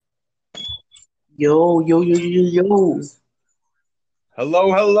Yo, yo, yo, yo, yo.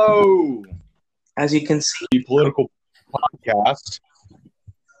 Hello, hello. As you can see, The political podcast.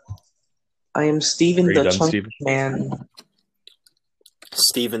 I am Steven Are you the done, Chunky Steven? Man.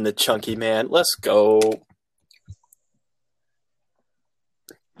 Steven the Chunky Man. Let's go.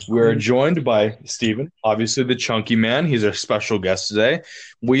 We're joined by Steven, obviously the chunky man. He's our special guest today.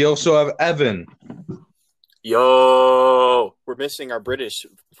 We also have Evan. Yo, we're missing our British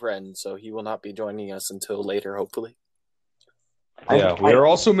friend, so he will not be joining us until later, hopefully. Yeah, we are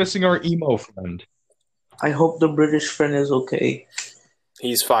also missing our emo friend. I hope the British friend is okay.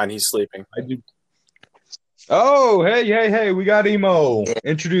 He's fine. He's sleeping. Oh, hey, we got emo.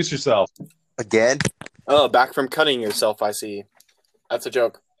 Introduce yourself. Again? Oh, back from cutting yourself, I see. That's a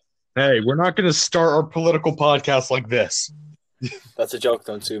joke. Hey, we're not going to start our political podcast like this. That's a joke.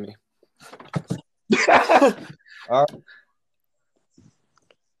 Don't sue me. All right. Would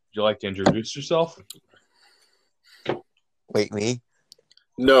you like to introduce yourself? Wait, me?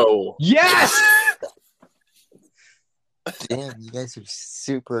 No. Yes! Damn, you guys are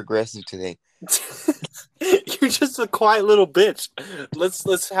super aggressive today. You're just a quiet little bitch.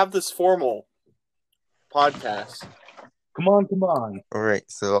 Let's have this formal podcast. Come on. Alright,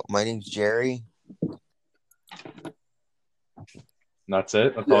 so my name's Jerry. That's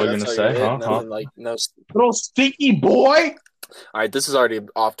it? That's all you're going to say? Nothing like no. Little stinky boy! All right, this is already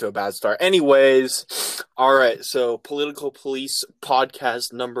off to a bad start. Anyways, all right, so Political Police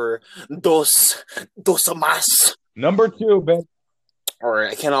podcast number dos más. Number 2, Ben. All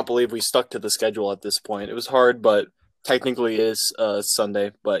right, I cannot believe we stuck to the schedule at this point. It was hard, but technically it is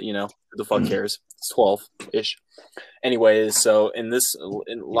Sunday, but who the fuck cares? It's 12-ish. Anyways, so in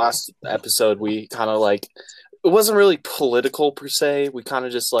last episode, we kind of it wasn't really political per se. We kind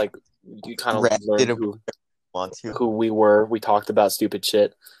of just you kind of learned who we were. We talked about stupid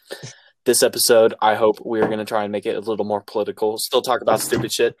shit. This episode, I hope we're going to try and make it a little more political. Still talk about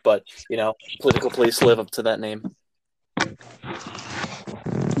stupid shit, but, Political Police live up to that name.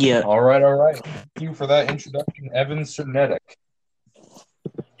 Yeah. All right. Thank you for that introduction, Evan Cernetic.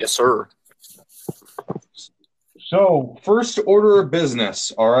 Yes, sir. So, first order of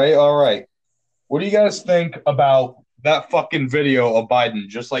business. All right. What do you guys think about that fucking video of Biden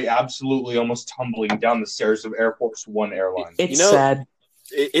just absolutely almost tumbling down the stairs of Air Force One airline? It's sad.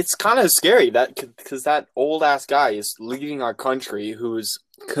 It's kind of scary because that old ass guy is leading our country, who's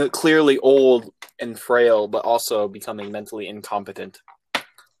clearly old and frail, but also becoming mentally incompetent.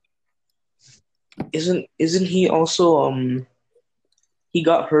 Isn't he also he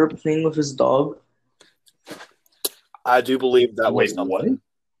got hurt playing with his dog? I do believe that Wait, was something. what?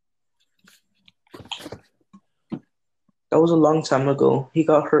 That was a long time ago. He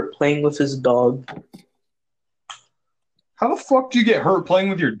got hurt playing with his dog. How the fuck do you get hurt playing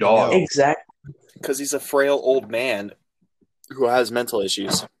with your dog? Exactly. Because he's a frail old man who has mental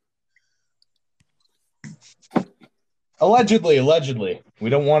issues. Allegedly. We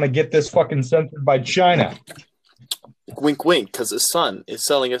don't want to get this fucking censored by China. Wink, wink, because his son is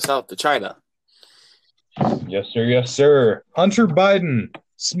selling us out to China. Yes, sir. Hunter Biden,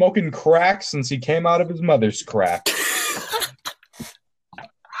 smoking crack since he came out of his mother's crack.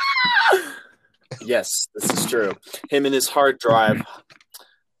 Yes, this is true. Him and his hard drive,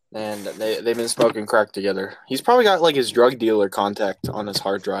 and they've been smoking crack together. He's probably got his drug dealer contact on his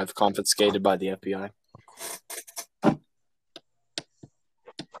hard drive confiscated by the FBI.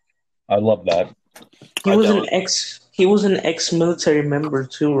 I love that. He was an ex-military member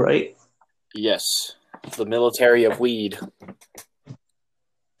too, right? Yes, the military of weed.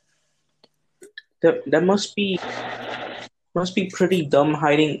 That must be pretty dumb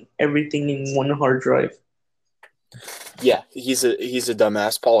hiding everything in one hard drive. Yeah, he's a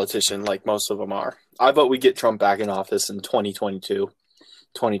dumbass politician like most of them are. I vote we get Trump back in office in 2022,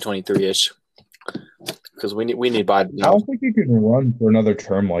 2023-ish. Because we need Biden. I don't think he can run for another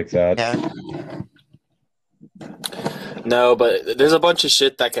term like that. Yeah. No, but there's a bunch of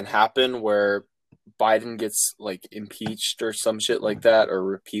shit that can happen where Biden gets impeached or some shit like that, or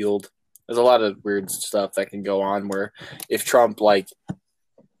repealed. There's a lot of weird stuff that can go on where if Trump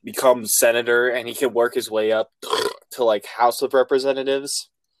becomes senator and he can work his way up to House of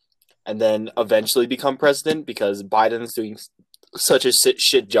Representatives and then eventually become president because Biden's doing such a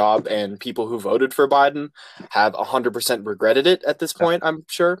shit job and people who voted for Biden have 100% regretted it at this point, I'm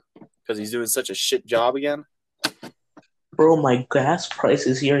sure, because he's doing such a shit job again. Bro, my gas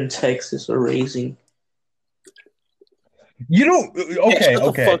prices here in Texas are raising. Okay.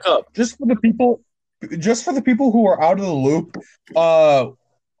 Fuck up. Just for the people who are out of the loop,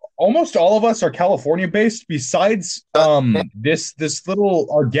 almost all of us are California based. Besides, this little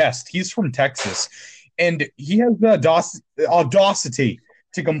our guest, he's from Texas, and he has the audacity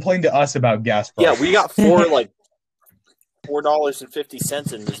to complain to us about gas prices. Yeah, we got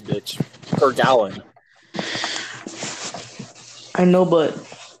 $4.50 in this bitch per gallon. I know, but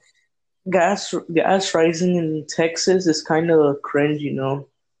gas rising in Texas is kind of cringe, you know.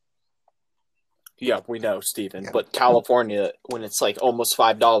 Yeah, we know, Steven. Yeah. But California, when it's like almost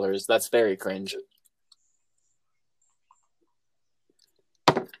 $5, that's very cringe.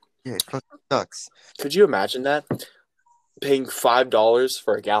 Yeah, it fucking sucks. Could you imagine that? Paying $5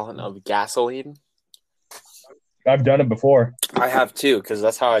 for a gallon of gasoline? I've done it before. I have too, because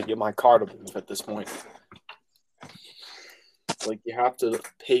that's how I get my car to move at this point. Like, you have to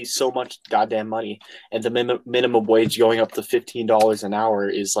pay so much goddamn money, and the minimum wage going up to $15 an hour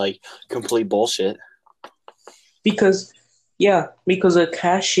is like complete bullshit. Because a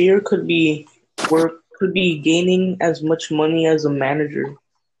cashier could be gaining as much money as a manager.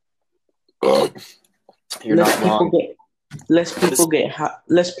 You're not wrong.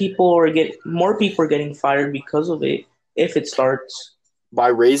 More people are getting fired because of it if it starts. By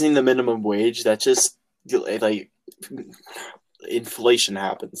raising the minimum wage, that just like inflation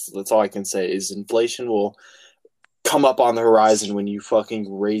happens. That's all I can say is inflation will come up on the horizon when you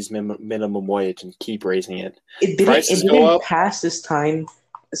fucking raise minimum wage and keep raising it. It didn't pass this time,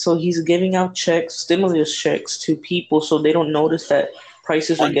 so he's giving out stimulus checks to people so they don't notice that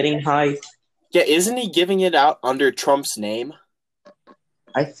prices are getting high. Yeah, isn't he giving it out under Trump's name?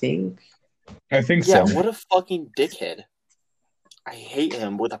 I think so. Yeah, what a fucking dickhead. I hate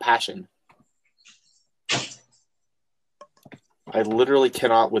him with a passion. I literally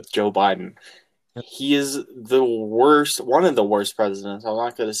cannot with Joe Biden. He is the worst, one of the worst presidents. I'm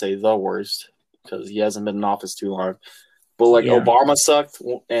not going to say the worst because he hasn't been in office too long. But like Obama sucked,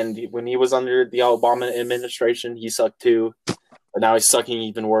 and when he was under the Obama administration, he sucked too. But now he's sucking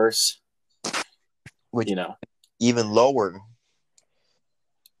even worse. Which, you know, even lower.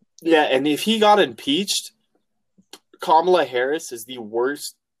 Yeah, and if he got impeached, Kamala Harris is the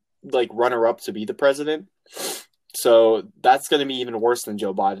worst, like, runner-up to be the president. So that's going to be even worse than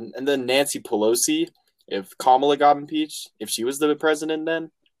Joe Biden. And then Nancy Pelosi, if Kamala got impeached, if she was the president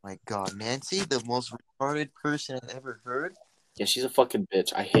then. My God, Nancy, the most retarded person I've ever heard. Yeah, she's a fucking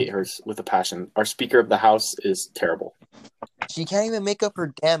bitch. I hate her with a passion. Our Speaker of the House is terrible. She can't even make up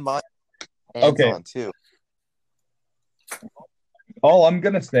her damn mind. Okay. On too. All I'm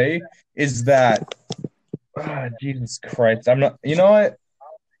gonna say is that, Jesus Christ, I'm not. You know what?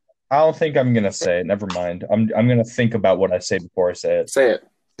 I don't think I'm gonna say it. Never mind. I'm gonna think about what I say before I say it. Say it.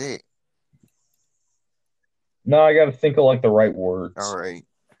 Say it. No, I gotta think of like the right words. All right.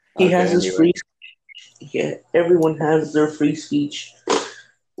 He has his free speech. Yeah, everyone has their free speech.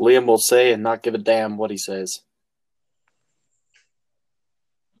 Liam will say and not give a damn what he says.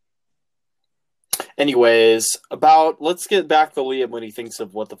 Anyways, let's get back to Liam when he thinks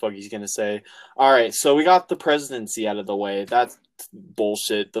of what the fuck he's going to say. All right, so we got the presidency out of the way. That's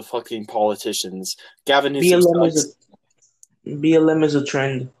bullshit. The fucking politicians. Gavin Newsom BLM is a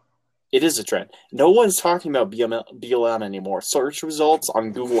trend. It is a trend. No one's talking about BLM anymore. Search results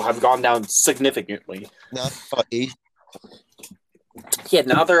on Google have gone down significantly. Now about Asian. Yeah,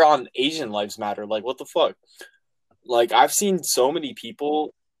 now they're on Asian Lives Matter. Like, what the fuck? Like, I've seen so many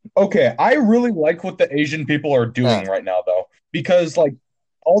people... Okay, I really like what the Asian people are doing right now, though, because like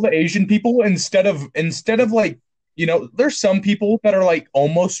all the Asian people, instead of like, you know, there's some people that are like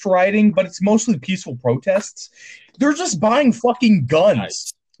almost rioting, but it's mostly peaceful protests. They're just buying fucking guns.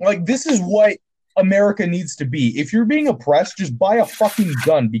 Nice. Like, this is what America needs to be. If you're being oppressed, just buy a fucking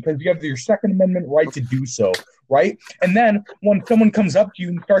gun because you have your Second Amendment right to do so, right? And then when someone comes up to you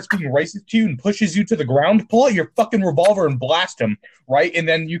and starts being racist to you and pushes you to the ground, pull out your fucking revolver and blast him, right? And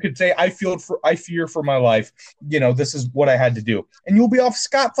then you could say, I fear for my life. You know, this is what I had to do. And you'll be off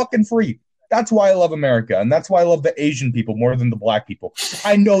scot fucking free. That's why I love America, and that's why I love the Asian people more than the black people.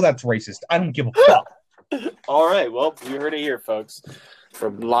 I know that's racist. I don't give a fuck. All right, well, you heard it here, folks.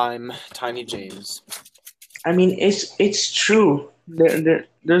 From Lime, Tiny James. I mean, it's true.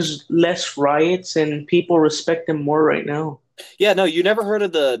 There's less riots and people respect them more right now. Yeah, no, you never heard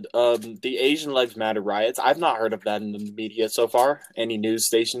of the Asian Lives Matter riots. I've not heard of that in the media so far. Any news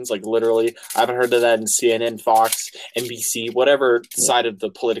stations, like literally, I haven't heard of that in CNN, Fox, NBC, whatever side of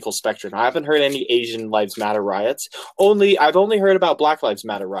the political spectrum. I haven't heard any Asian Lives Matter riots. I've only heard about Black Lives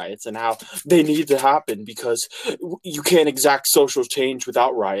Matter riots and how they need to happen because you can't exact social change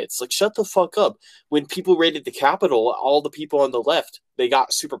without riots. Like, shut the fuck up. When people raided the Capitol, all the people on the left they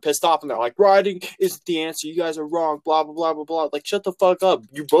got super pissed off and they're like, rioting isn't the answer. You guys are wrong. Blah, blah, blah, blah, blah. Like, shut the fuck up.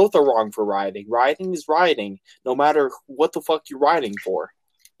 You both are wrong for rioting. Rioting is rioting, no matter what the fuck you're rioting for.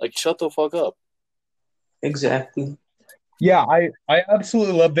 Like, shut the fuck up. Exactly. Yeah, I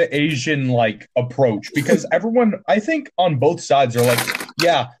absolutely love the Asian like approach because everyone, I think on both sides are like,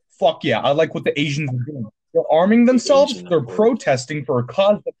 yeah, fuck yeah, I like what the Asians are doing. They're arming themselves, they're protesting for a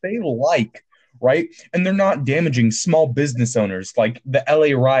cause that they like, right? And they're not damaging small business owners like the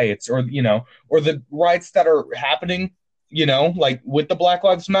LA riots or or the riots that are happening, like with the Black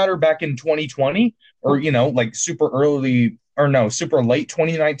Lives Matter back in 2020 or like super late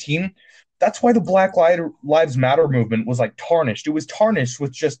 2019. That's why the Black Lives Matter movement was like tarnished. It was tarnished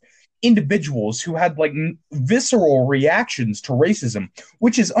with just individuals who had like visceral reactions to racism,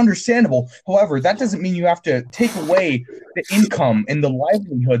 which is understandable. However, that doesn't mean you have to take away the income and the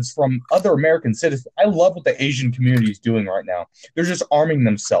livelihoods from other American citizens. I love what the Asian community is doing right now. They're just arming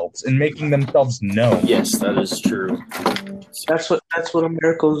themselves and making themselves known. Yes, that is true. That's what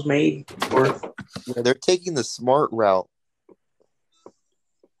America was made for. Yeah, they're taking the smart route.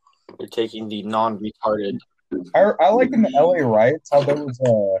 They're taking the non-retarded. I like in the LA riots how there was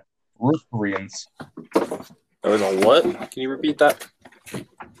North Koreans. There was a what? Can you repeat that? Do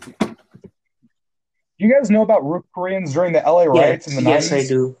you guys know about North Koreans during the LA riots in the 90s? Yes, I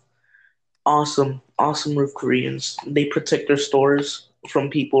do. Awesome North Koreans. They protect their stores from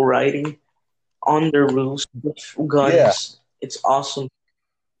people rioting on their roofs with guns. Yeah. It's awesome.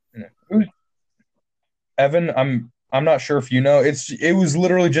 Evan, I'm not sure if you know. It was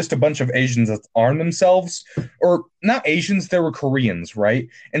literally just a bunch of Asians that armed themselves, or not Asians, they were Koreans, right?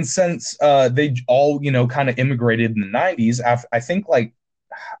 And since they all kind of immigrated in the 90s, I think like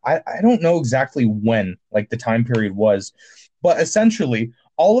I don't know exactly when like the time period was, but essentially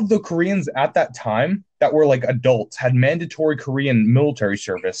all of the Koreans at that time that were like adults had mandatory Korean military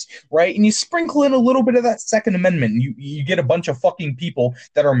service, right? And you sprinkle in a little bit of that Second Amendment, and you get a bunch of fucking people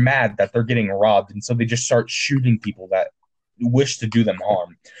that are mad that they're getting robbed, and so they just start shooting people that wish to do them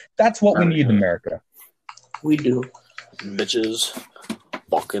harm. That's what we need in America. We do. Bitches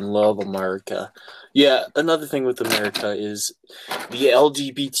fucking love America. Yeah, another thing with America is the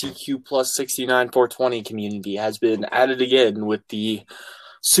LGBTQ plus 69420 community has been added again with the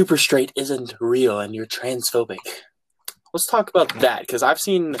super straight isn't real and you're transphobic. Let's talk about that, because I've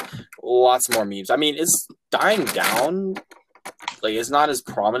seen lots more memes. I mean, it's dying down. Like, it's not as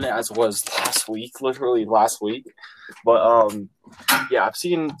prominent as it was literally last week. But, yeah,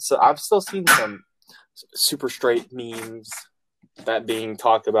 I've still seen some super straight memes that being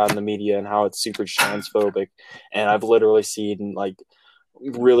talked about in the media and how it's super transphobic. And I've literally seen, like,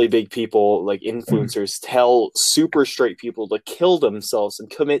 really big people, like influencers, tell super straight people to kill themselves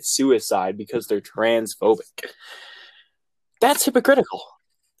and commit suicide because they're transphobic. That's hypocritical.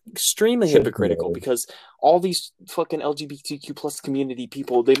 Extremely hypocritical, because all these fucking LGBTQ plus community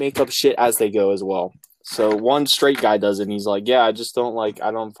people, they make up shit as they go as well. So one straight guy does it and he's like, yeah, I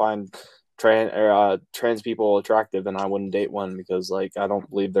don't find trans people attractive and I wouldn't date one because like I don't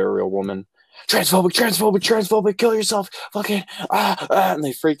believe they're a real woman. Transphobic, kill yourself, fucking, and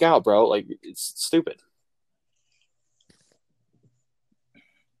they freak out, bro. Like, it's stupid.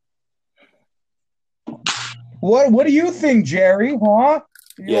 What do you think, Jerry? Huh?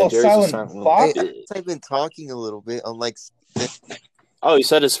 Yeah, Jerry's silent fuck. I've been talking a little bit. I'm like, oh, he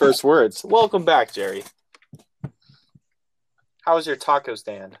said his first words. Welcome back, Jerry. How was your taco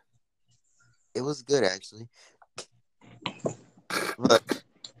stand? It was good, actually. Look.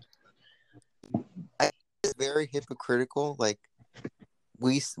 It's very hypocritical. Like,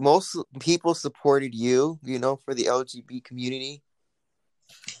 most people supported you, for the LGBT community.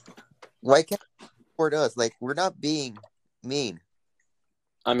 Why can't you support us? Like, we're not being mean.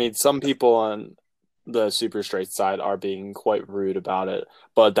 I mean, some people on the super straight side are being quite rude about it,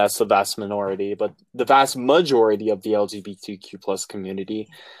 but that's the vast minority. But the vast majority of the LGBTQ plus community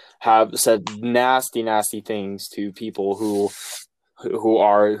have said nasty, nasty things to people who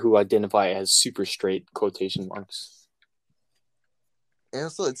identify as super straight, quotation marks. And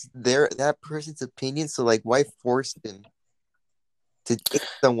also, it's that person's opinion, so like, why force them to date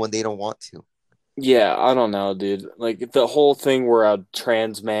someone they don't want to? Yeah, I don't know, dude. Like, the whole thing where a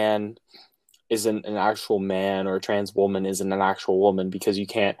trans man isn't an actual man or a trans woman isn't an actual woman, because you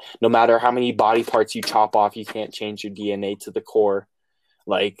can't, no matter how many body parts you chop off, you can't change your DNA to the core.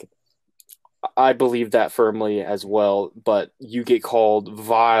 Like, I believe that firmly as well, but you get called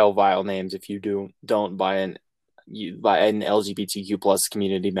vile names if you don't buy by an LGBTQ plus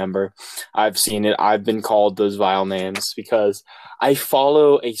community member. I've seen it. I've been called those vile names because I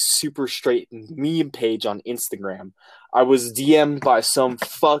follow a super straight meme page on Instagram. I was DM'd by some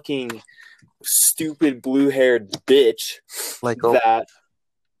fucking stupid blue-haired bitch that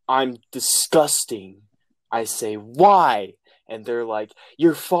I'm disgusting. I say, why? And they're like,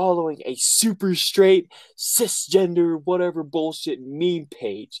 you're following a super straight, cisgender, whatever bullshit meme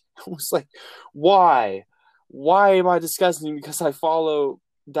page. I was like, why? Why am I disgusting? Because I follow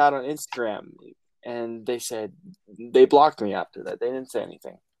that on Instagram. And they said, they blocked me after that. They didn't say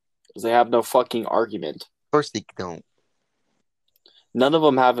anything. Because they have no fucking argument. Of course they don't. None of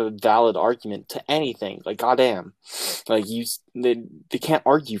them have a valid argument to anything. Like, goddamn. Like, they can't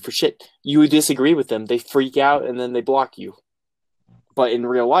argue for shit. You disagree with them, they freak out, and then they block you. But in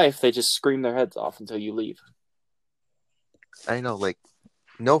real life, they just scream their heads off until you leave. I know, like,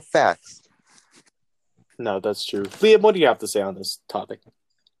 no facts. No, that's true. Liam, what do you have to say on this topic?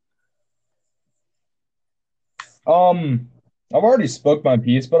 I've already spoke my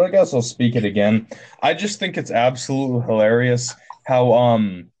piece, but I guess I'll speak it again. I just think it's absolutely hilarious how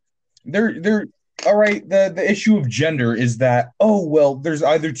they're all right. The issue of gender is that, oh well, there's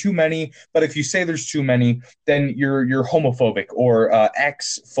either too many, but if you say there's too many, then you're homophobic or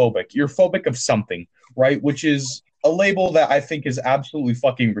X-phobic. You're phobic of something, right? Which is a label that I think is absolutely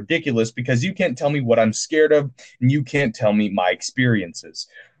fucking ridiculous because you can't tell me what I'm scared of and you can't tell me my experiences,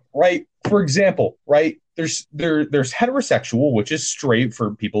 right? For example, right? There's heterosexual, which is straight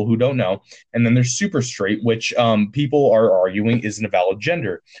for people who don't know, and then there's super straight, which people are arguing isn't a valid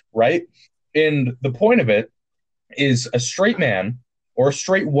gender, right? And the point of it is a straight man or a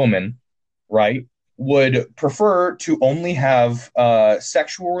straight woman, right, would prefer to only have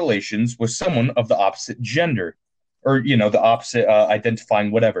sexual relations with someone of the opposite gender or, you know, the opposite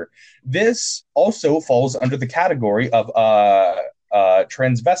identifying whatever. This also falls under the category of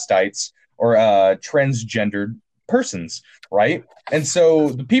transvestites or transgendered persons, right? And so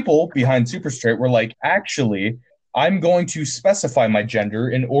the people behind Super Straight were like, actually, I'm going to specify my gender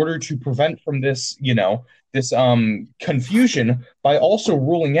in order to prevent from this, you know, this confusion by also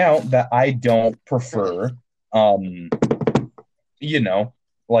ruling out that I don't prefer, you know,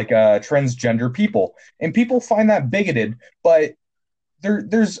 like transgender people. And people find that bigoted, but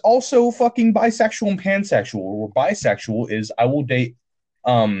there's also fucking bisexual and pansexual. Where bisexual is I will date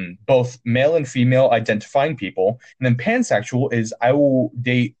both male and female identifying people, and then pansexual is I will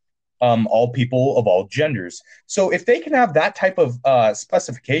date all people of all genders. So if they can have that type of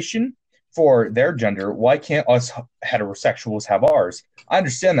specification for their gender, why can't us heterosexuals have ours? I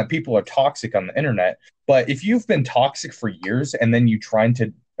understand that people are toxic on the internet, but if you've been toxic for years and then you trying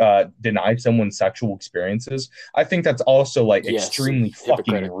to deny someone's sexual experiences, I think that's also like extremely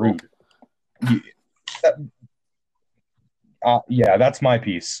fucking rude. Yeah, that's my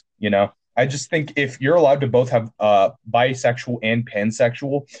piece, you know? I just think if you're allowed to both have bisexual and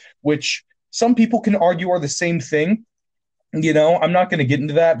pansexual, which some people can argue are the same thing, you know, I'm not going to get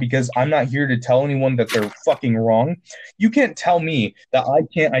into that because I'm not here to tell anyone that they're fucking wrong. You can't tell me that I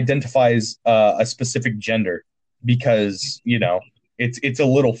can't identify as a specific gender because, you know, it's a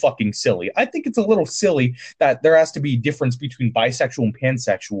little fucking silly. I think it's a little silly that there has to be a difference between bisexual and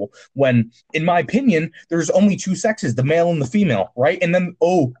pansexual when, in my opinion, there's only two sexes, the male and the female, right? And then,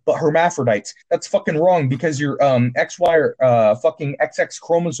 but hermaphrodites. That's fucking wrong because your XY or fucking XX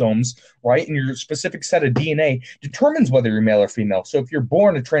chromosomes, right, and your specific set of DNA determines whether you're male or female. So if you're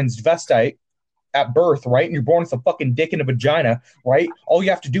born a transvestite at birth, right, and you're born with a fucking dick and a vagina, right, all you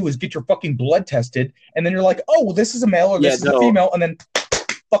have to do is get your fucking blood tested, and then you're like, oh, well, this is a male or this is a female, and then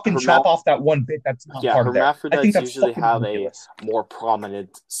fucking chop off that one bit that's not part of that. I think that's usually have ridiculous. A more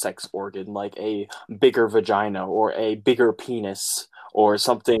prominent sex organ, like a bigger vagina or a bigger penis or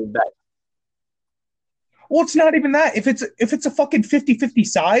something that. Well, it's not even that. If it's a fucking 50-50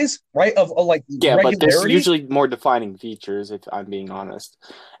 size, right, of like but there's usually more defining features, if I'm being honest,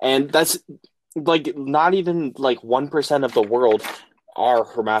 and that's. Like, not even, 1% of the world are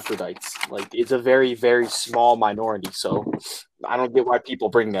hermaphrodites. Like, it's a very, very small minority, so I don't get why people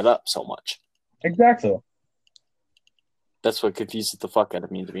bring that up so much. Exactly. That's what confuses the fuck out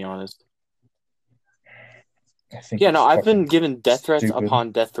of me, to be honest. I've been given death threats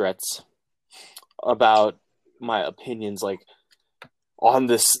upon death threats about my opinions, on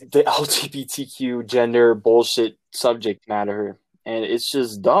the LGBTQ gender bullshit subject matter. And it's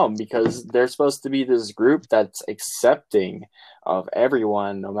just dumb because they're supposed to be this group that's accepting of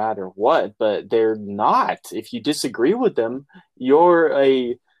everyone no matter what, but they're not. If you disagree with them, you're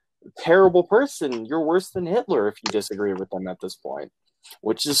a terrible person. You're worse than Hitler if you disagree with them at this point,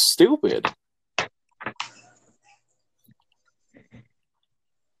 which is stupid.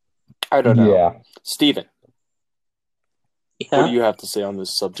 I don't know. Yeah. Steven, Yeah. what do you have to say on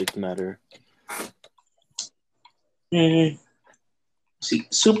this subject matter? See,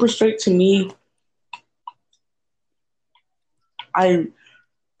 super straight to me, I'm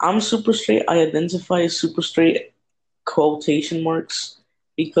super straight. I identify as super straight, quotation marks,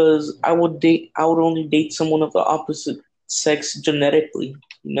 because I would only date someone of the opposite sex genetically,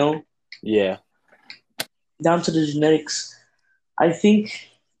 you know? Yeah. Down to the genetics. I think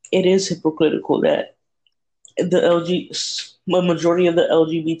it is hypocritical that the majority of the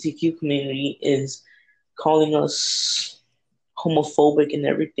LGBTQ community is calling us homophobic and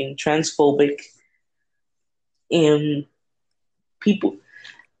everything, transphobic, and people.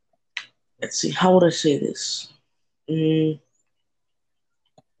 Let's see, how would I say this? You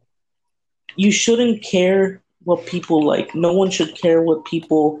shouldn't care what people like. No one should care what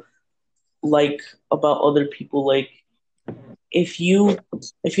people like about other people. Like, if you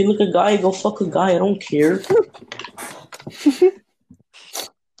look a guy, go fuck a guy. I don't care.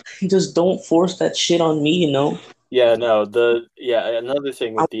 Just don't force that shit on me, you know? Yeah, no, another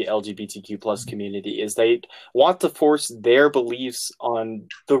thing with the LGBTQ plus community is they want to force their beliefs on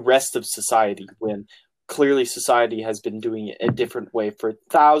the rest of society when clearly society has been doing it a different way for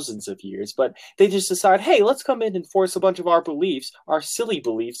thousands of years, but they just decide, hey, let's come in and force a bunch of our beliefs, our silly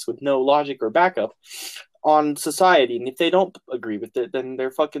beliefs with no logic or backup, on society. And if they don't agree with it, then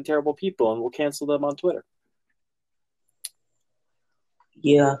they're fucking terrible people and we'll cancel them on Twitter.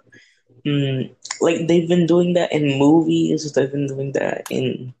 Yeah. Like, they've been doing that in movies, they've been doing that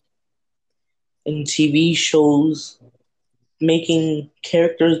in TV shows, making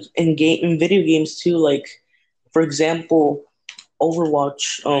characters in video games too. Like, for example,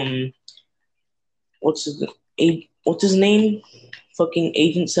 Overwatch. What's his name? Fucking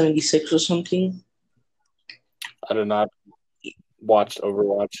Agent 76 or something. I did not watch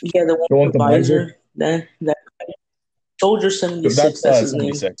Overwatch. Yeah, the one with the visor. That Soldier 76. That's his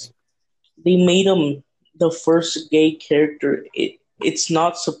 76. Name. They made him the first gay character. It's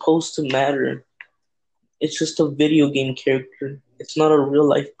not supposed to matter. It's just a video game character. It's not a real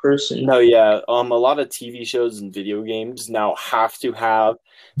life person. No, yeah. A lot of TV shows and video games now have to have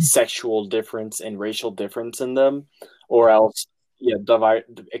sexual difference and racial difference in them, or else,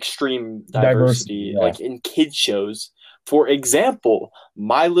 extreme diversity. Like in kids shows, for example,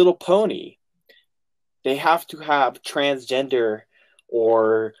 My Little Pony. They have to have transgender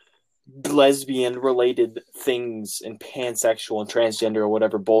or lesbian related things and pansexual and transgender or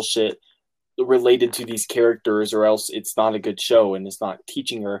whatever bullshit related to these characters, or else it's not a good show and it's not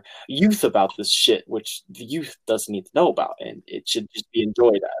teaching our youth about this shit, which the youth doesn't need to know about, and it should just be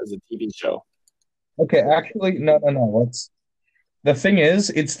enjoyed as a TV show. Okay, actually, no. The thing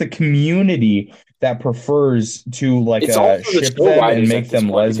is, it's the community that prefers to ship them and make them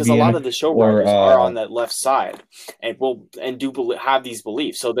lesbian. Because a lot of the show writers are on that left side and do have these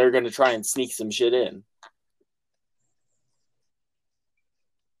beliefs, so they're going to try and sneak some shit in.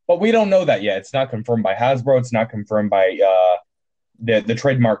 But we don't know that yet. It's not confirmed by Hasbro. It's not confirmed by the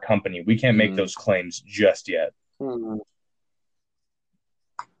trademark company. We can't make those claims just yet.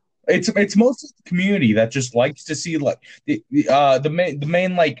 It's mostly the community that just likes to see the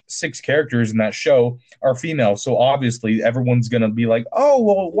main like 6 characters in that show are female, so obviously everyone's gonna be like, oh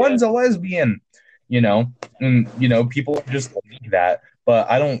well, one's a lesbian, and people just like that. But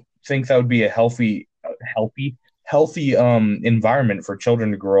I don't think that would be a healthy environment for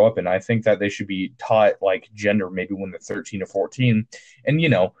children to grow up in. I think that they should be taught like gender maybe when they're 13 or 14,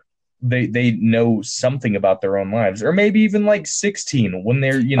 and they know something about their own lives, or maybe even like 16 when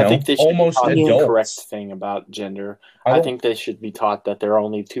they're I think they should almost be taught adults. The correct thing about gender. I think they should be taught that there are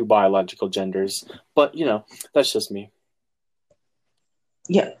only 2 biological genders, but that's just me.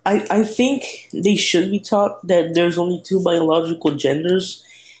 Yeah, I think they should be taught that there's only 2 biological genders,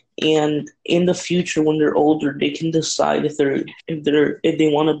 and in the future when they're older they can decide if they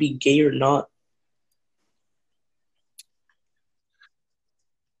want to be gay or not.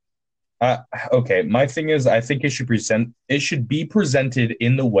 Okay, my thing is, I think it should be presented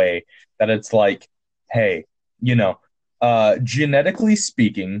in the way that it's like, hey, genetically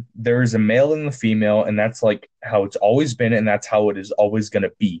speaking, there is a male and a female, and that's like how it's always been, and that's how it is always going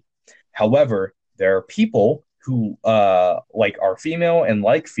to be. However, there are people who like are female and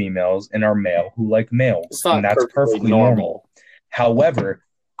like females, and are male who like males, and that's perfectly normal. However,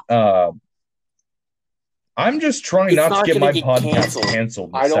 I'm just trying not to get my podcast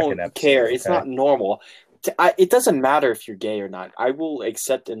canceled. I don't care. Okay? It's not normal. It doesn't matter if you're gay or not. I will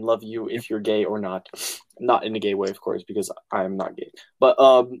accept and love you if you're gay or not. Not in a gay way, of course, because I'm not gay. But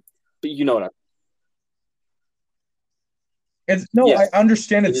you know what I mean. I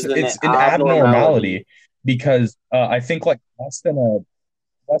understand it is it's an abnormality because I think like less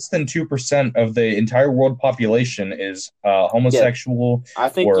than 2% of the entire world population is homosexual. I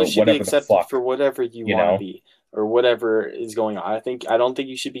think you should be accepted for whatever you want to be or whatever is going on. I don't think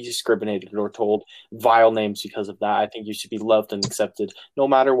you should be discriminated or told vile names because of that. I think you should be loved and accepted no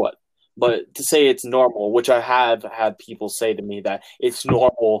matter what. But to say it's normal, which I have had people say to me that it's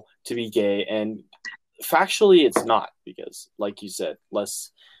normal to be gay, and factually it's not, because like you said,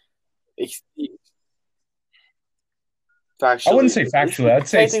 factually, I wouldn't say factually. I'd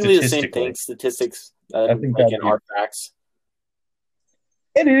say technically the same thing. Statistics, I think like in our facts.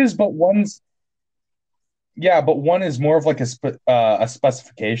 It is, but one is more of like a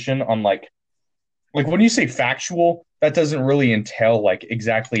specification on like when you say factual, that doesn't really entail like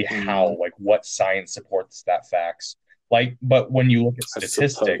exactly how, like what science supports that facts. Like, but when you look at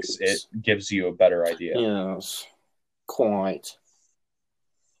statistics, it gives you a better idea. Yes, quite.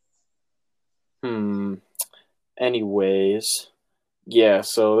 Anyways, yeah,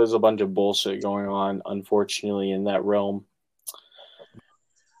 so there's a bunch of bullshit going on, unfortunately, in that realm,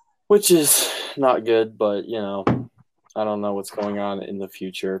 which is not good, but, you know, I don't know what's going on in the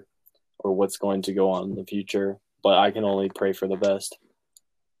future or what's going to go on in the future, but I can only pray for the best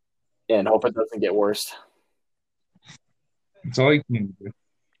and hope it doesn't get worse. That's all you can do.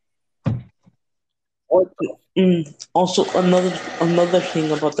 Also, another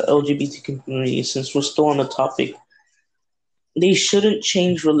thing about the LGBT community, since we're still on the topic, they shouldn't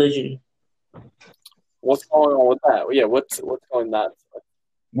change religion. What's going on with that? Yeah, what's going on that?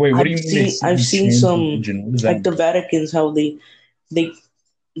 Wait, what do you mean? I've seen some like the Vatican's how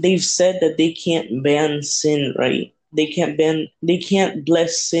they've said that they can't ban sin, right? They can't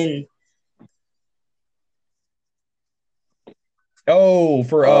bless sin. Oh,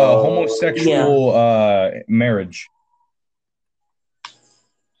 for homosexual marriage.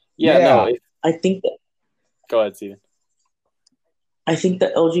 Yeah. No. I think that. Go ahead, Steven. I think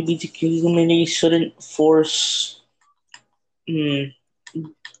the LGBTQ community shouldn't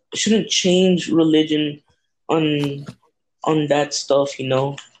shouldn't change religion on that stuff, you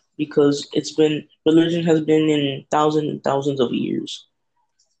know, because religion has been in thousands and thousands of years.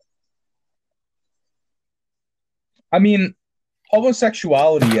 I mean,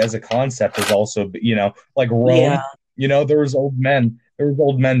 homosexuality as a concept is also, you know, like Rome, you know, there was old men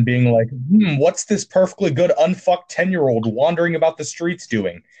being like, what's this perfectly good unfucked 10-year-old wandering about the streets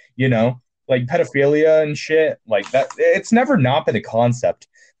doing? You know, like pedophilia and shit like that. It's never not been a concept.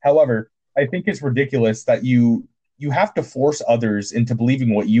 However, I think it's ridiculous that you have to force others into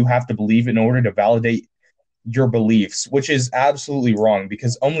believing what you have to believe in order to validate your beliefs, which is absolutely wrong,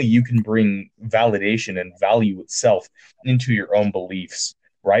 because only you can bring validation and value itself into your own beliefs,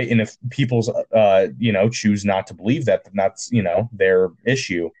 right? And if people's you know, choose not to believe that, then that's, you know, their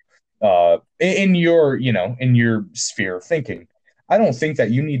issue in your, you know, in your sphere of thinking. I don't think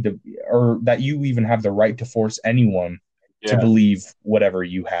that you need to, or that you even have the right to force anyone to believe whatever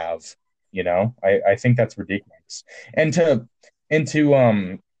you have. You know, I think that's ridiculous. And to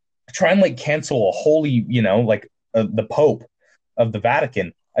try and like cancel a holy, you know, like the Pope of the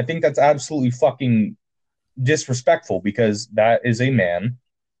Vatican, I think that's absolutely fucking disrespectful, because that is a man,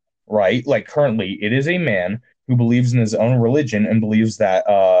 right? Like currently it is a man who believes in his own religion and believes that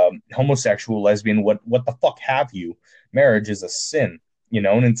homosexual, lesbian, what the fuck have you, marriage is a sin, you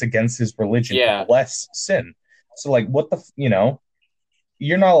know, and it's against his religion to bless sin. So like, what the, you know,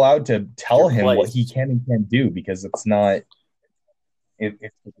 you're not allowed to tell him what he can and can't do, because it's not, it's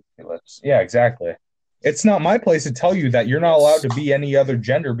ridiculous. Yeah, exactly. It's not my place to tell you that you're not allowed to be any other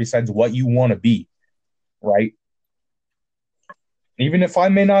gender besides what you want to be, right? Even if I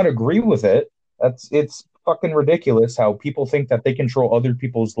may not agree with it, it's fucking ridiculous how people think that they control other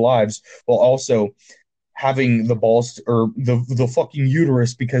people's lives while also having the balls or the fucking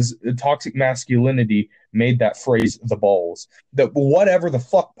uterus, because toxic masculinity made that phrase the balls. That whatever the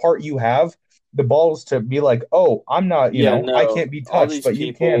fuck part you have, the balls to be like, oh, I'm not, you know, I can't be touched, but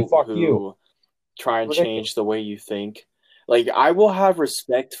you can. Fuck you. Try and change the way you think. Like, I will have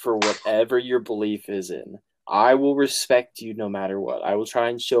respect for whatever your belief is in. I will respect you no matter what. I will try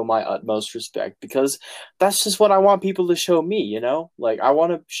and show my utmost respect, because that's just what I want people to show me, you know? Like, I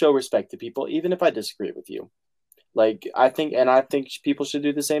want to show respect to people, even if I disagree with you. Like, I think people should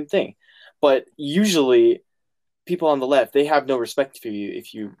do the same thing. But usually, people on the left, they have no respect for you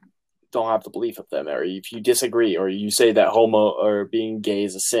if you don't have the belief of them, or if you disagree, or you say that homo or being gay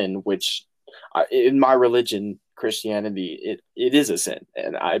is a sin, which in my religion, Christianity, it is a sin,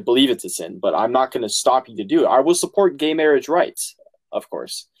 and I believe it's a sin, but I'm not going to stop you to do it. I will support gay marriage rights. of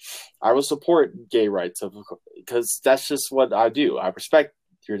course. I will support gay rights because that's just what I do. I respect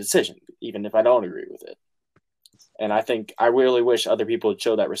your decision, even if I don't agree with it. And I think I really wish other people would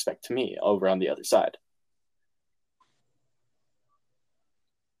show that respect to me over on the other side.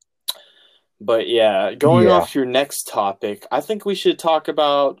 But yeah, going off your next topic, I think we should talk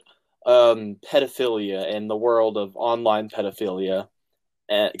about pedophilia and the world of online pedophilia,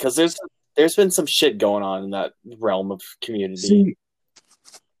 because there's been some shit going on in that realm of community. See,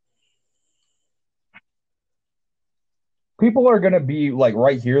 people are gonna be like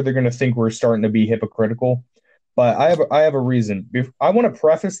right here. They're gonna think we're starting to be hypocritical, but I have a reason. I want to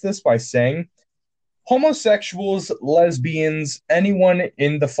preface this by saying, homosexuals, lesbians, anyone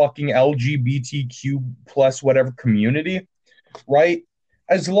in the fucking LGBTQ plus whatever community, right?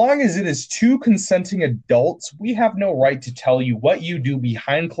 As long as it is two consenting adults, we have no right to tell you what you do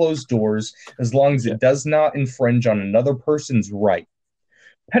behind closed doors, as long as it does not infringe on another person's right.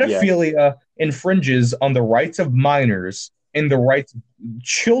 Pedophilia infringes on the rights of minors and the rights of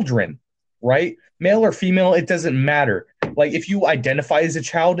children, right? Male or female, it doesn't matter. Like, if you identify as a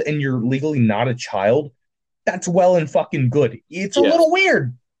child and you're legally not a child, that's well and fucking good. It's a little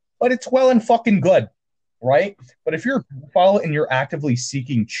weird, but it's well and fucking good, right? But if you're a pedophile and you're actively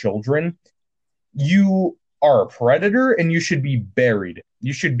seeking children, you are a predator and you should be buried.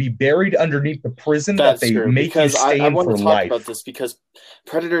 You should be buried underneath the prison that they make you stay in for life. I want to talk about this because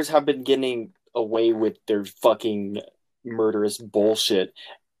predators have been getting away with their fucking murderous bullshit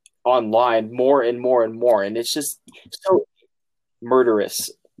online more and more and more, and it's just so murderous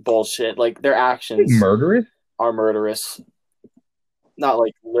bullshit. Like, their actions are murderous. Not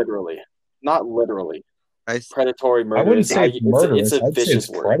like literally. Not literally. Predatory murder. I wouldn't say it's murderous. It's a vicious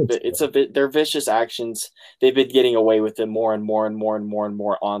word. They're vicious actions. They've been getting away with it more and more and more and more and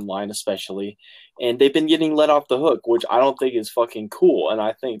more online, especially, and they've been getting let off the hook, which I don't think is fucking cool. And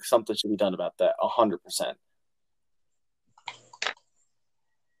I think something should be done about that. 100%.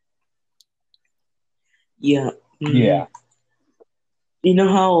 Yeah. Yeah. You know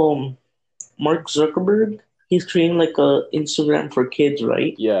how Mark Zuckerberg, he's creating like a Instagram for kids,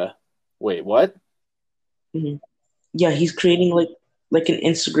 right? Yeah. Wait, what? Mm-hmm. Yeah, he's creating like an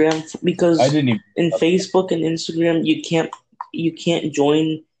Instagram because in Facebook and Instagram you can't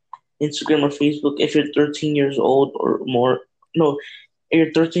join Instagram or Facebook if you're 13 years old or more. No, if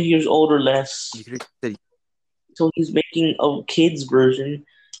you're 13 years old or less. So he's making a kids version,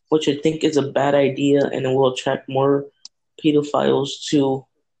 which I think is a bad idea, and it will attract more pedophiles to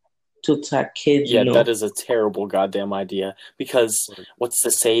attack kids. Yeah, that is a terrible goddamn idea, because what's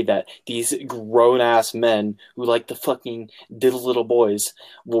to say that these grown-ass men who like to fucking diddle little boys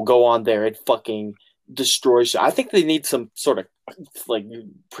will go on there and fucking destroy shit? I think they need some sort of like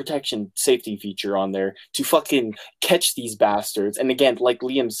protection safety feature on there to fucking catch these bastards. And again, like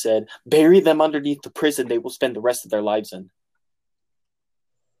Liam said, bury them underneath the prison they will spend the rest of their lives in.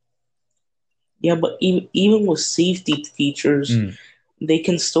 Yeah, but even with safety features, they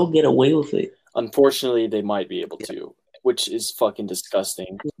can still get away with it. Unfortunately, they might be able to, which is fucking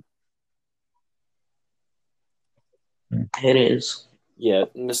disgusting. It is. Yeah,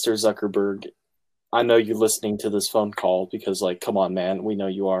 Mr. Zuckerberg, I know you're listening to this phone call because, like, come on, man, we know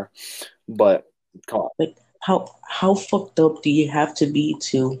you are. But come on. Like, how fucked up do you have to be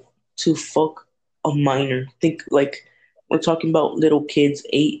to fuck a minor? Think, like, we're talking about little kids,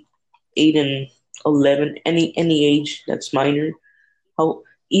 8 and 11, any age that's minor. How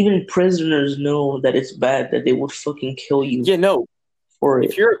even prisoners know that it's bad, that they would fucking kill you. Yeah, no. For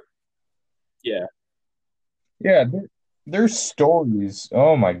if it. You're, yeah, there's stories.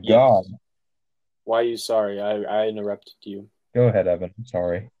 Oh my god. Why are you sorry? I interrupted you. Go ahead, Evan. I'm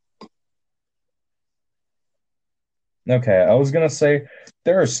sorry. Okay, I was gonna say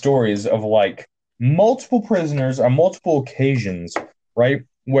there are stories of like multiple prisoners on multiple occasions, right,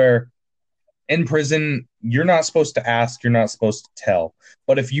 where in prison, you're not supposed to ask, you're not supposed to tell.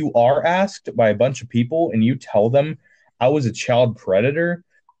 But if you are asked by a bunch of people and you tell them, I was a child predator,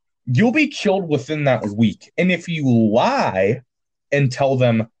 you'll be killed within that week. And if you lie and tell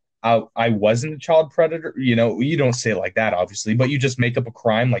them, I wasn't a child predator, you don't say it like that, obviously, but you just make up a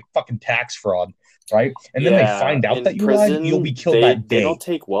crime like fucking tax fraud, right? And then they find out that you lied, you'll be killed that day. They don't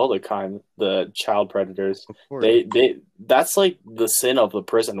take well to the child predators. That's like the sin of the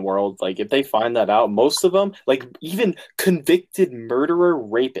prison world. Like, if they find that out, most of them, like even convicted murderer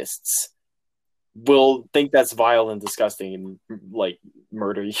rapists, will think that's vile and disgusting and like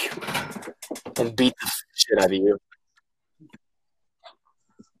murder you and beat the shit out of you.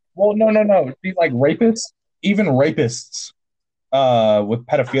 Well, no. See, like rapists, even rapists with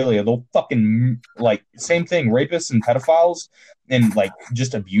pedophilia, they'll fucking like same thing, rapists and pedophiles and like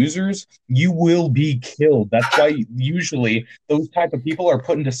just abusers, you will be killed. That's why usually those type of people are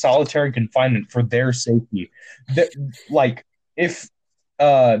put into solitary confinement for their safety. Like if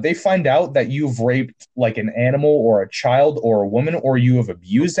they find out that you've raped like an animal or a child or a woman, or you have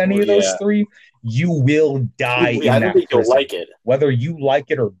abused any of those three, you will die in that prison. You'll like it, whether you like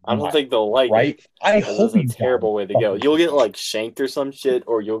it or not. I don't think they'll like right? it. I hope it's a terrible way to go. You'll get like shanked or some shit,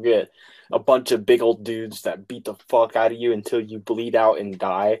 or you'll get a bunch of big old dudes that beat the fuck out of you until you bleed out and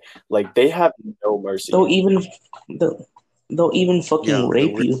die. Like they have no mercy. They'll even fucking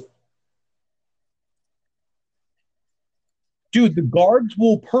rape you. Dude, the guards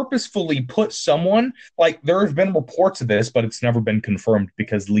will purposefully put someone, like there have been reports of this, but it's never been confirmed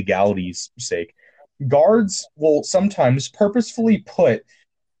because legality's sake. Guards will sometimes purposefully put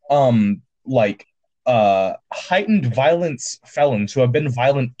heightened violence felons who have been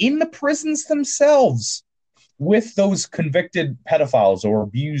violent in the prisons themselves with those convicted pedophiles or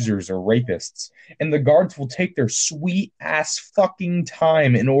abusers or rapists. And the guards will take their sweet ass fucking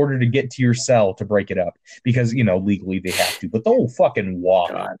time in order to get to your cell to break it up because, you know, legally they have to, but they'll fucking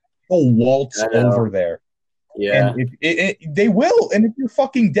walk. God. They'll waltz over there. Yeah. And they will. And if you're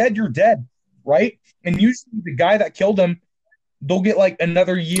fucking dead, you're dead. Right? And usually the guy that killed him, they'll get like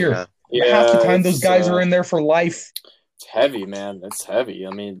another year. Yeah, half the time those guys are in there for life. It's heavy, man. It's heavy. I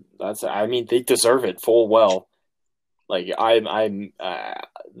mean, they deserve it full well. Like I'm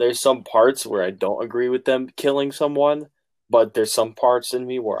there's some parts where I don't agree with them killing someone, but there's some parts in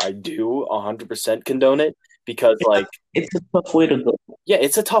me where I do 100% condone it because like it's a tough way to go. Yeah,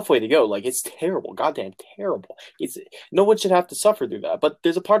 it's a tough way to go. Like it's terrible, goddamn terrible. No one should have to suffer through that. But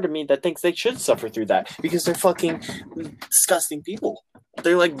there's a part of me that thinks they should suffer through that because they're fucking disgusting people.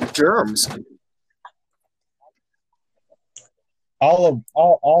 They're like germs. All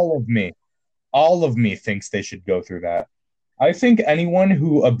of me thinks they should go through that. I think anyone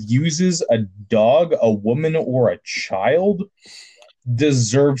who abuses a dog, a woman, or a child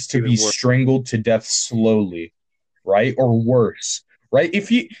deserves to be strangled to death slowly, right? Or worse, right?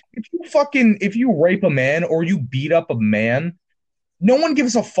 If you rape a man or you beat up a man, no one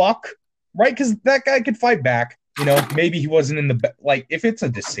gives a fuck, right? Because that guy could fight back. You know, maybe he wasn't in the like. If it's a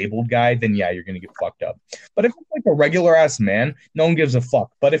disabled guy, then yeah, you're gonna get fucked up. But if it's like a regular ass man, no one gives a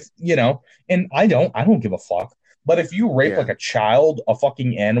fuck. But if you know, and I don't give a fuck. But if you rape like a child, a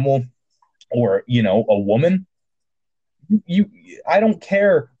fucking animal, or you know, a woman, I don't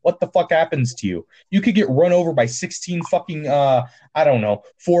care what the fuck happens to you. You could get run over by 16 fucking Ford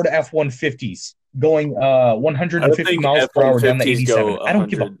F-150s. Going 150 miles per hour down the 87. I don't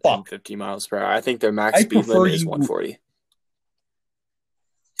give a fuck. 50 miles per hour. I think their max speed limit is 140.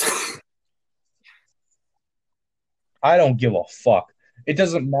 I don't give a fuck. It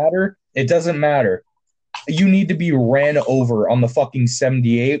doesn't matter. It doesn't matter. You need to be ran over on the fucking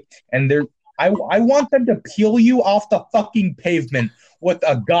 78, and I want them to peel you off the fucking pavement with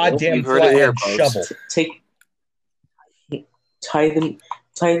a goddamn flathead shovel. Tie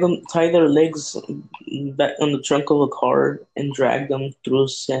their legs back on the trunk of a car and drag them through a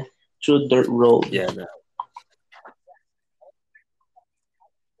dirt road. Yeah,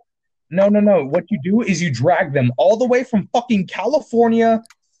 no. No. What you do is you drag them all the way from fucking California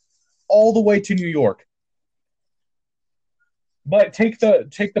all the way to New York. But take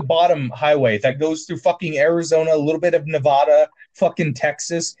the bottom highway that goes through fucking Arizona, a little bit of Nevada, fucking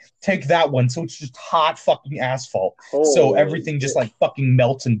Texas. Take that one, so it's just hot fucking asphalt. So everything just like fucking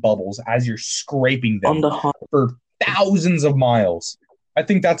melts and bubbles as you're scraping them for thousands of miles. I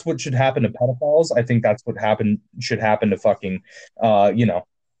think that's what should happen to pedophiles. I think that's what should happen to fucking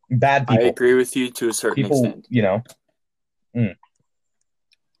bad people. I agree with you to a certain extent. You know.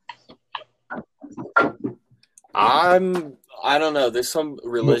 I don't know. There's some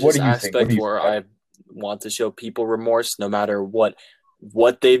religious aspect where I want to show people remorse no matter what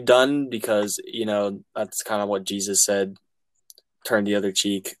they've done because, you know, that's kind of what Jesus said, turn the other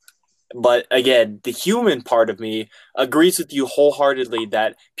cheek. But again, the human part of me agrees with you wholeheartedly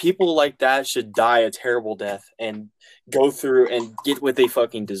that people like that should die a terrible death and go through and get what they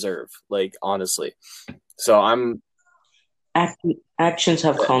fucking deserve. Like, honestly. So actions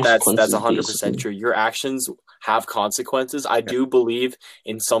have consequences. That's 100% true. Your actions have consequences. I do believe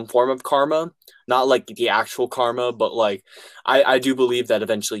in some form of karma, not like the actual karma, but like I do believe that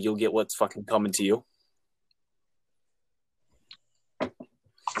eventually you'll get what's fucking coming to you.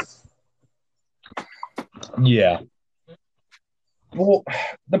 Yeah. Well,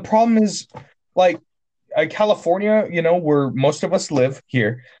 the problem is like California, you know, where most of us live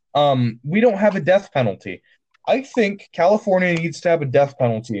here, we don't have a death penalty. I think California needs to have a death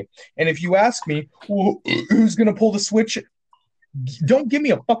penalty. And if you ask me, who's going to pull the switch? Don't give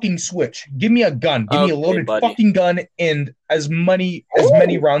me a fucking switch. Give me a gun. Give me a loaded fucking gun and as many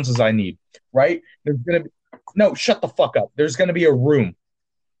rounds as I need. Right? There's going to be no, shut the fuck up. There's going to be a room.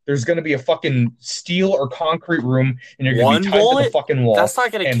 There's going to be a fucking steel or concrete room, and you're going to be tied to the fucking wall. That's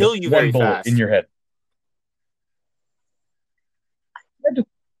not going to kill you very bullet fast. In your head.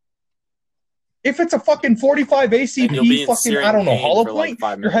 If it's a fucking 45 ACP fucking, I don't know, hollow point,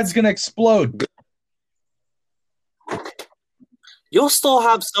 like your head's going to explode. You'll still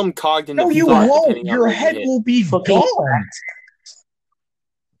have some cognitive. No, you won't. Your head will be gone.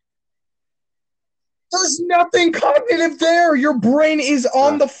 There's nothing cognitive there. Your brain is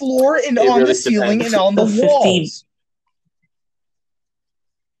on the floor and on the ceiling and on the walls.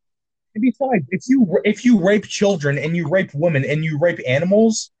 And besides, if you rape children and you rape women and you rape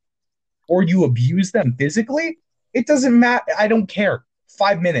animals or you abuse them physically, it doesn't matter. I don't care.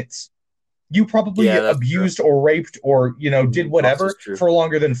 5 minutes. You probably abused or raped or, did whatever for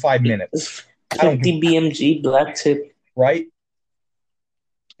longer than 5 minutes. 50 BMG black tip. Right?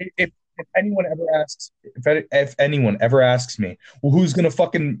 If anyone ever asks me, well, who's gonna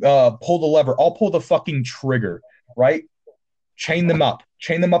fucking pull the lever? I'll pull the fucking trigger, right? Chain them up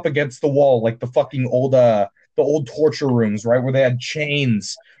against the wall, like the fucking old torture rooms, right, where they had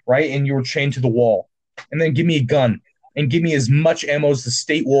chains, right, and you were chained to the wall. And then give me a gun and give me as much ammo as the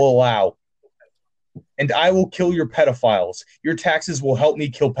state will allow, and I will kill your pedophiles. Your taxes will help me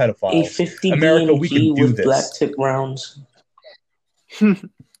kill pedophiles. A 50 America, BMG we can do with this. black tip rounds.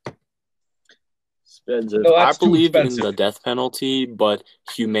 No, I believe in the death penalty, but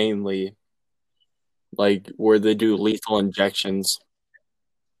humanely, like where they do lethal injections.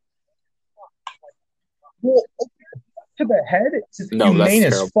 Well, to the head, it's humane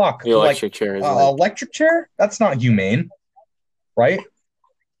as fuck. The electric chair is electric chair? That's not humane, right?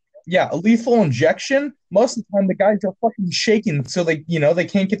 Yeah, a lethal injection. Most of the time, the guys are fucking shaking, so they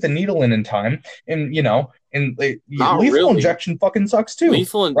can't get the needle in time, and lethal injection fucking sucks too.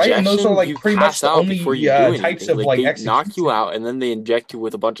 Lethal injection, right? And those are like pretty much the only types of like they knock you out, and then they inject you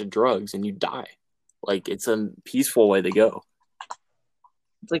with a bunch of drugs, and you die. Like it's a peaceful way to go.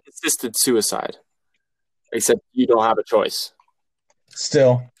 It's like assisted suicide, except you don't have a choice.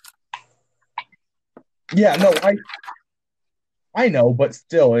 Still, yeah, no, I know, but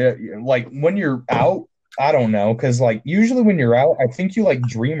still, like when you're out, I don't know, because like usually when you're out, I think you like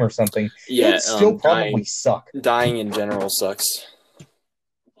dream or something. Yeah, it still probably suck. Dying in general sucks.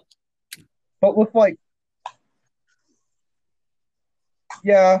 But with like,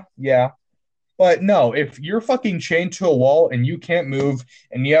 yeah, but no, if you're fucking chained to a wall and you can't move,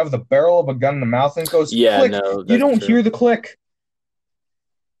 and you have the barrel of a gun in the mouth and it goes click, you don't hear the click.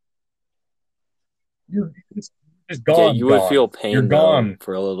 You're just gone. Yeah, you would feel pain. You're gone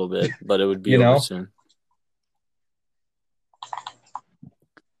for a little bit, but it would be over soon.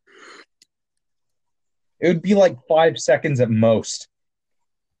 It would be like 5 seconds at most.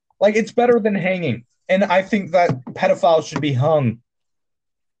 Like, it's better than hanging. And I think that pedophiles should be hung.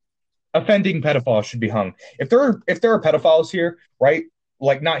 Offending pedophiles should be hung. If there are pedophiles here, right?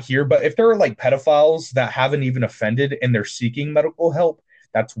 Like, not here, but if there are like pedophiles that haven't even offended and they're seeking medical help,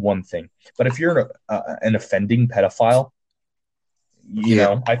 that's one thing. But if you're an offending pedophile,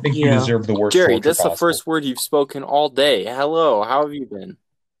 I think you deserve the worst. Jerry, that's the first word you've spoken all day. Hello, how have you been?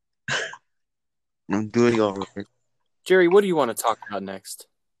 I'm doing all right. Jerry, what do you want to talk about next?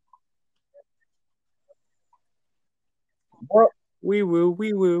 Wee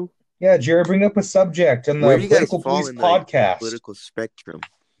woo. Yeah, Jerry, bring up a subject on the Political Police podcast. Political spectrum.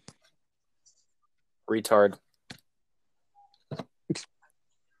 Retard.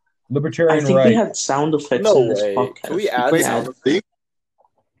 Libertarian I think right. we had sound effects in this podcast. Can we add sound effects?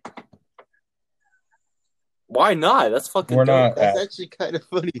 Why not? That's fucking We're not. That's actually kind of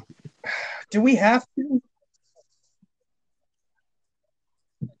funny. Do we have to?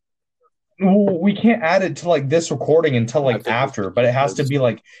 Well, we can't add it to like this recording until like after, but it has to be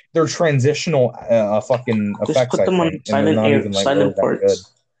like they're transitional fucking Just effects. put them on silent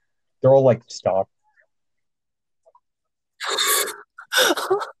parts. They're all like stock.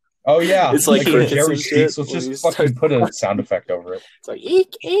 Oh yeah, it's like Jerry speaks. Let's just fucking put a sound effect over it. It's like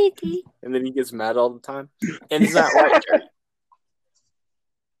eek, eek, eek. And then he gets mad all the time. And is that right, Jerry?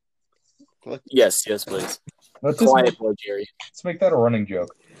 Yes, please. Quiet boy, Jerry. Let's make that a running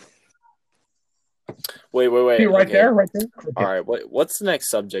joke. Wait. Hey, right there. All right. What's the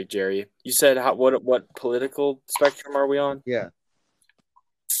next subject, Jerry? You said what political spectrum are we on? Yeah.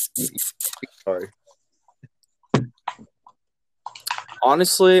 Sorry.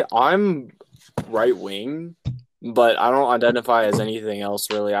 Honestly, I'm right wing, but I don't identify as anything else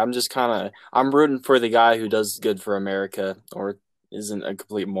really. I'm rooting for the guy who does good for America or isn't a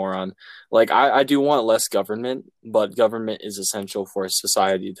complete moron. Like I do want less government, but government is essential for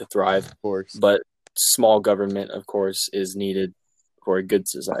society to thrive. Of course. But small government, of course, is needed for a good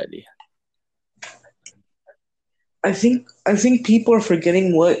society. I think people are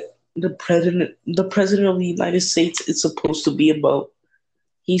forgetting what the president of the United States is supposed to be about.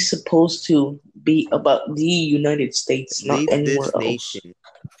 He's supposed to be about the United States, not anywhere else.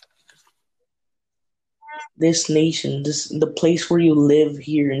 This nation, the place where you live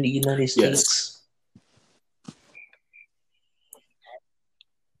here in the United States.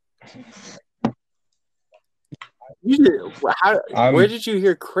 Where did you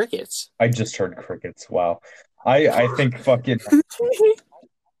hear crickets? I just heard crickets. Wow. I think fucking.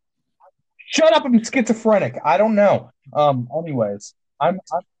 Shut up! I'm schizophrenic. I don't know. Anyways,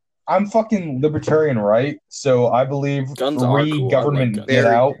 I'm fucking libertarian, right? So I believe guns free cool. Government like get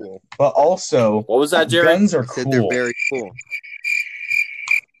out, cool. But also what was that, Jerry? Guns are cool. They're very cool.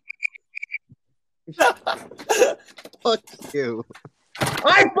 Fuck you!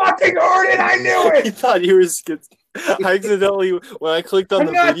 I fucking heard it. I knew it. You thought you were schizophrenic. I accidentally, when I clicked on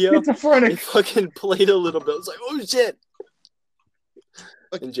the video, it fucking played a little bit. I was like, oh shit.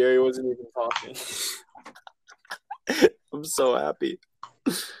 And Jerry wasn't even talking. I'm so happy.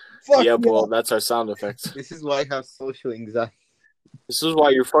 Well, that's our sound effects. This is why I have social anxiety. This is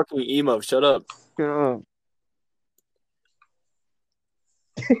why you're fucking emo. Shut up. Oh.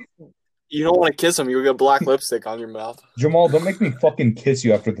 You don't want to kiss him. You'll get black lipstick on your mouth. Jamal, don't make me fucking kiss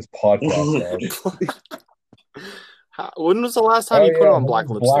you after this podcast. When was the last time you put on black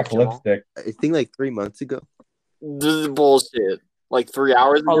lipstick? I think like 3 months ago. This is bullshit. Like 3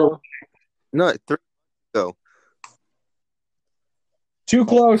 hours ago? No, 3 months ago. Too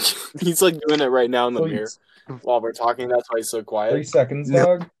close. He's like doing it right now in the mirror while we're talking. That's why he's so quiet. 3 seconds,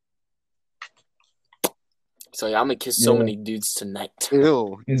 dog. So yeah, I'm gonna kiss so many dudes tonight.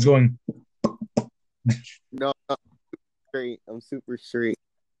 Ew. He's going. No, I'm straight. I'm super straight.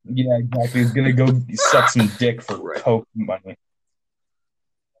 Yeah, exactly. He's gonna go suck some dick for coke money.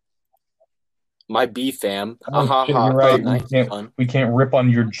 My B fam. You're right. We can't rip on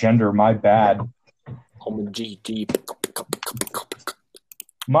your gender. My bad. Homie G.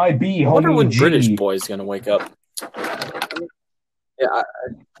 My B. I wonder when G. British boy's gonna wake up. Yeah,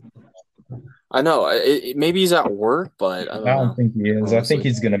 I know. Maybe he's at work, but I don't think he is. Honestly. I think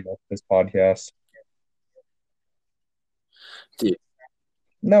he's gonna miss this podcast. Dude.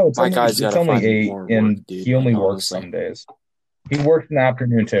 No, it's only 8, and he only works some days. He works in the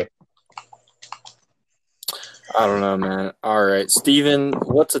afternoon, too. I don't know, man. All right. Steven,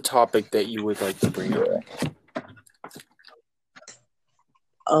 what's a topic that you would like to bring up?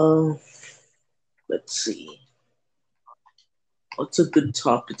 Let's see. What's a good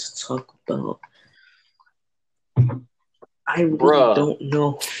topic to talk about? I really don't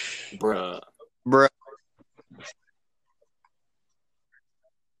know. Bruh.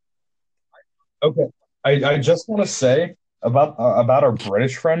 Okay, I just want to say about our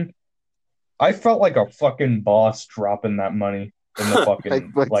British friend. I felt like a fucking boss dropping that money in the fucking I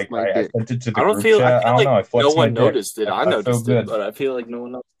sent it to the group chat. I don't know. I flexed no one my noticed dick. it. I noticed it, but I feel like no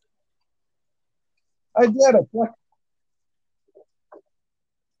one else. I did.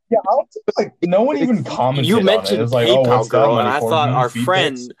 Yeah, I don't think, like no one even commented. You mentioned on it. It was like, PayPal girl, and I for? thought our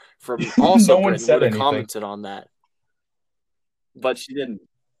friend from also no one said would have anything. commented on that, but she didn't.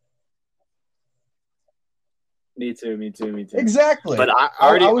 Me too. Exactly. But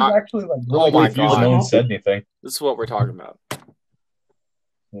I was actually like really confused. No one said anything. This is what we're talking about.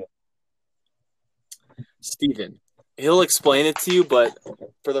 Yeah. Steven, he'll explain it to you, but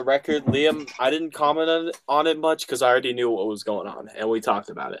for the record, Liam, I didn't comment on it much because I already knew what was going on, and we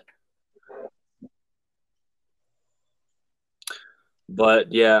talked about it.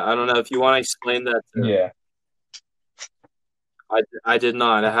 But yeah, I don't know if you want to explain that. Yeah. I did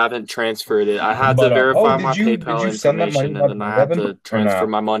not. I haven't transferred it. I had to verify my PayPal information, and then I had to transfer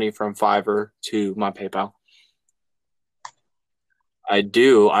my money from Fiverr to my PayPal. I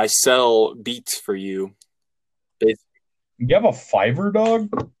do. I sell beats for you. You have a Fiverr,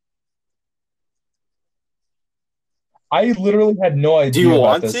 dog? I literally had no idea. Do you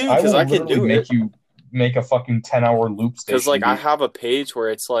want this. to? Because I can do make you make a fucking 10-hour loop station. Because like I have a page where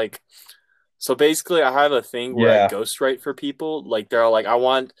it's like. So basically, I have a thing where I ghostwrite for people. Like they're like, I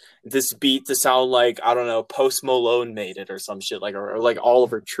want this beat to sound like, I don't know, Post Malone made it or some shit, like or like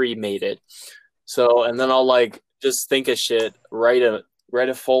Oliver Tree made it. So and then I'll like just think of shit, write a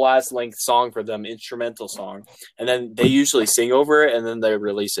full ass length song for them, instrumental song, and then they usually sing over it, and then they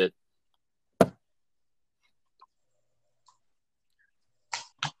release it.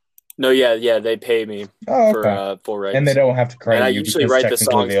 No, yeah, they pay me for full rights, and they don't have to credit and I you usually because write the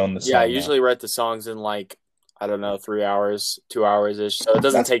technically songs. they own the song. Yeah, I usually write the songs in like, I don't know, 3 hours, 2 hours ish. So it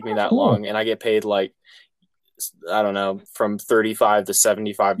doesn't take me that long, and I get paid like, I don't know, from $35 to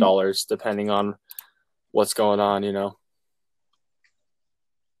 $75 depending on what's going on, you know.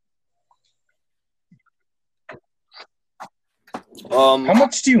 How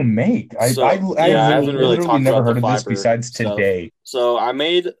much do you make? I haven't really literally never heard of this besides today. So I've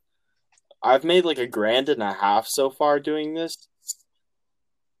made like $1.5 so far doing this.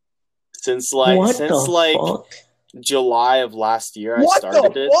 Since July of last year, I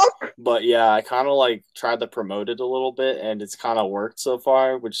started it. But yeah, I kind of like tried to promote it a little bit, and it's kind of worked so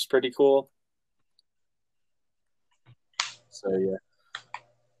far, which is pretty cool. So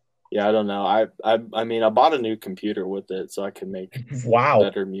yeah, I don't know. I mean, I bought a new computer with it, so I can make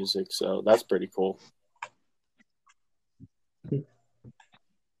better music. So that's pretty cool.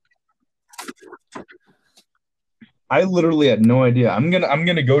 I literally had no idea. I'm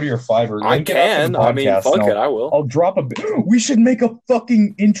gonna go to your Fiverr. I can. I mean, fuck it, I will. I'll drop a bit. We should make a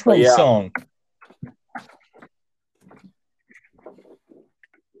fucking intro song.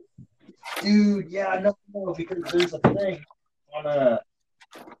 Dude, yeah, no, because there's a thing on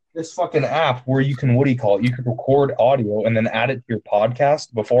this fucking app where you can, you could record audio and then add it to your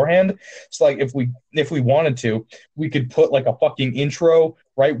podcast beforehand. So like if we wanted to, we could put like a fucking intro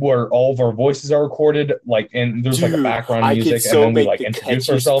right where all of our voices are recorded, like, and there's like a background music, and then we like introduce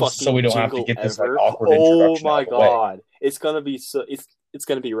ourselves so we don't have to get this like awkward introduction. Oh my god. It's gonna be it's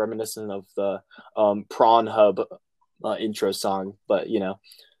gonna be reminiscent of the Prawn Hub intro song, but you know.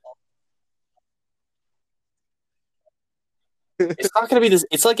 It's not going to be this.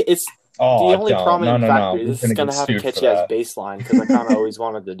 It's like the only prominent factor. This is going to have a catchy ass bass line because I kind of always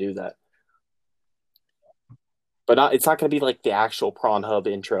wanted to do that. But it's not going to be like the actual Prawn Hub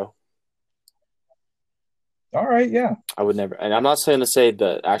intro. All right, yeah. I would never. And I'm not saying to say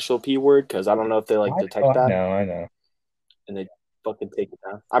the actual P word because I don't know if they like detect that. No, I know. And they fucking take it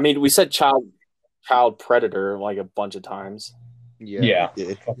down. I mean, we said child predator like a bunch of times. Yeah.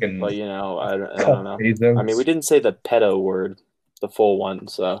 Fucking, but you know, I don't know. I mean, we didn't say the pedo word, the full one,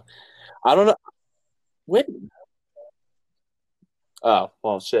 so I don't know. Wait. Oh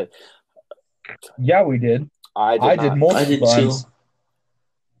well, shit. Yeah, we did. I did multiple times.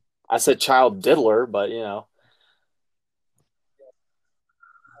 I said child diddler, but you know.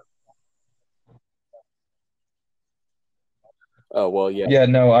 Oh well, yeah. Yeah,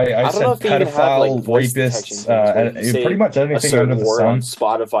 no, I said pedophile, rapists, pretty much anything under the sun. On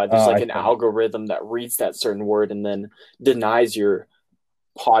Spotify, there's like an algorithm that reads that certain word and then denies your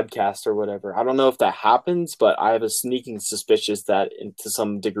podcast or whatever. I don't know if that happens, but I have a sneaking suspicion that to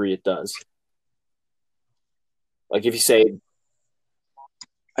some degree it does. Like if you say,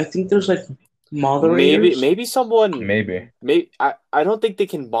 I think there's like moderators. Maybe someone. Maybe. I don't think they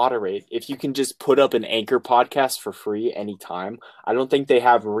can moderate. If you can just put up an Anchor podcast for free anytime, I don't think they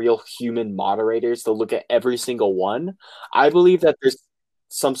have real human moderators to look at every single one. I believe that there's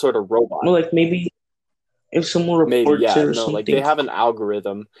some sort of robot. Well, like maybe if someone reports it or something. Like they have an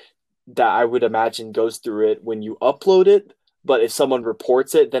algorithm that I would imagine goes through it when you upload it. But if someone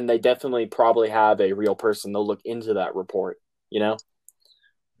reports it, then they definitely probably have a real person to look into that report. You know.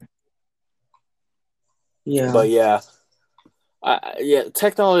 Yeah. But yeah,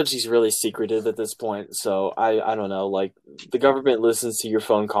 technology is really secretive at this point. So I don't know. Like the government listens to your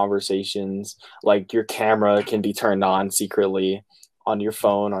phone conversations. Like your camera can be turned on secretly on your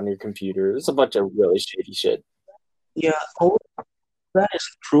phone, on your computer. There's a bunch of really shady shit. Yeah, that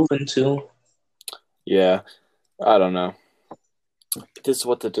is proven too. Yeah, I don't know. This is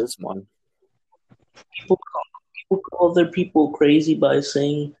what it is, man. People call other people crazy by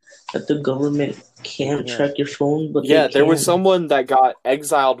saying that the government can't track your phone, but there was someone that got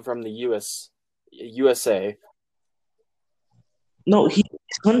exiled from the USA. No, he's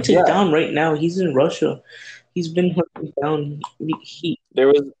hunted down right now. He's in Russia. He's been hunted down.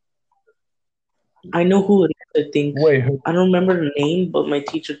 I know who it is, I think. Wait, who? I don't remember the name, but my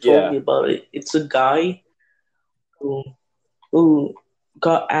teacher told me about it. It's a guy who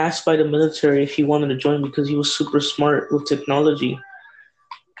got asked by the military if he wanted to join because he was super smart with technology.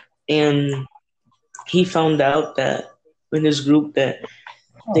 And he found out that in his group that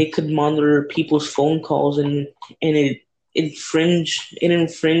they could monitor people's phone calls and it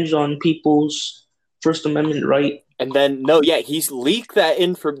infringed on people's First Amendment right. And then he's leaked that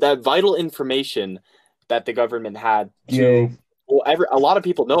vital information that the government had to Well, a lot of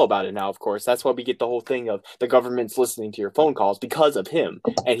people know about it now, of course. That's why we get the whole thing of the government's listening to your phone calls because of him.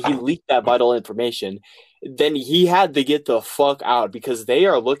 And he leaked that vital information. Then he had to get the fuck out because they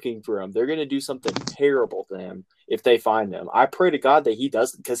are looking for him. They're going to do something terrible to him if they find him. I pray to God that he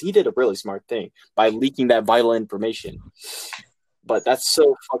does, because he did a really smart thing by leaking that vital information. But that's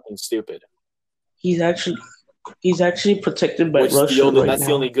so fucking stupid. He's actually protected by Russia right that's now.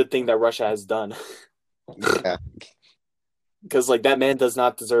 the only good thing that Russia has done. Yeah. Because like that man does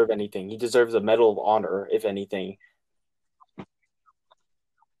not deserve anything. He deserves a Medal of Honor, if anything.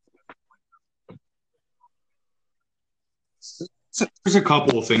 There's a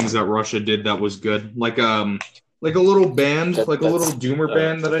couple of things that Russia did that was good, like a little band, a little doomer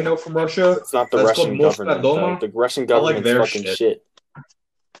band that I know from Russia. It's not the Russian government. The Russian government's fucking shit.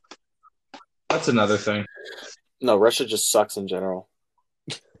 That's another thing. No, Russia just sucks in general.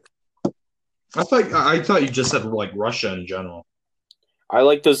 I thought you just said like Russia in general. I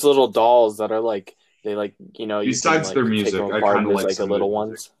like those little dolls that are like they like Besides you can, like, their music, take them I apart kind of and like there's, some like little of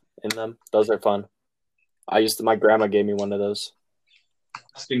ones in them. Those are fun. My grandma gave me one of those.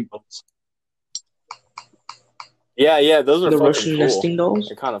 Nesting dolls. Yeah, those are the fucking Russian cool. nesting dolls.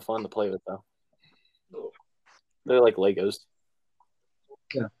 They're kind of fun to play with though. They're like Legos.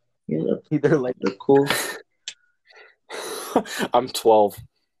 Yeah, they're cool. I'm 12.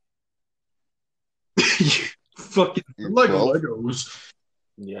 Fucking like Legos.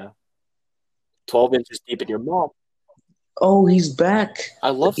 Yeah. 12 inches deep in your mom. Oh, he's back. I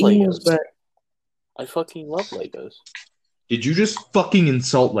love Legos. Back. I fucking love Legos. Did you just fucking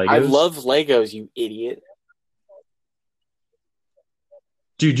insult Legos? I love Legos, you idiot.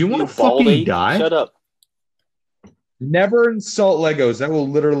 Dude, you want to fucking die? Shut up. Never insult Legos. That will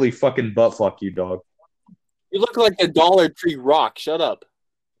literally fucking butt fuck you, dog. You look like a Dollar Tree rock. Shut up.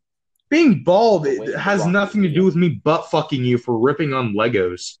 Being bald has nothing to do with me butt fucking you for ripping on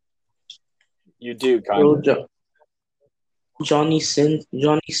Legos. You do, kind of. Johnny Sins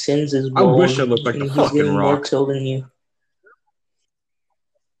is bald. I wish I looked like a fucking rock. More tail than you.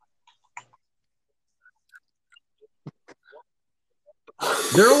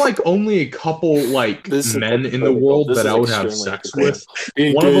 There are like only a couple like men in the world that I would have sex with.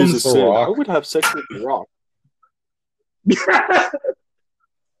 One of them's The Rock. I would have sex with The Rock.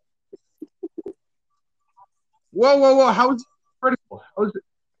 Whoa! How is it critical?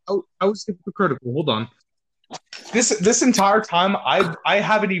 I was hypocritical. Hold on. This entire time, I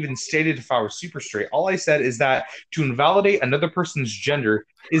haven't even stated if I was super straight. All I said is that to invalidate another person's gender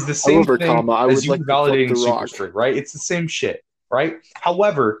is the same thing as you invalidating super straight, right? It's the same shit, right?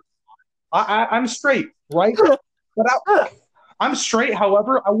 However, I'm straight, right? But I'm straight.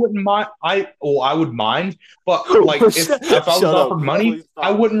 However, I wouldn't mind. I would mind, but like if I was offered money,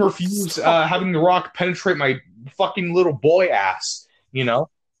 I wouldn't refuse having The Rock penetrate my fucking little boy ass. You know.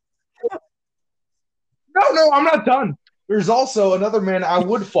 No, I'm not done. There's also another man I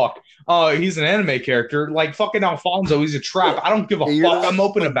would fuck. He's an anime character, like fucking Alfonso. He's a trap. I don't give a fuck. I'm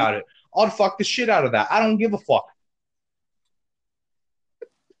open about it. I'll fuck the shit out of that. I don't give a fuck.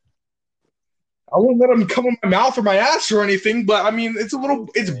 I won't let him come in my mouth or my ass or anything, but I mean,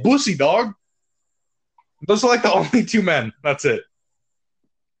 it's bussy, dog. Those are like the only two men. That's it.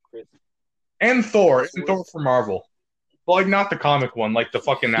 And Thor from Marvel. But like not the comic one, like the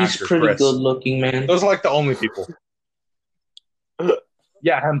fucking actor. He's pretty Chris. good looking, man. Those are like the only people.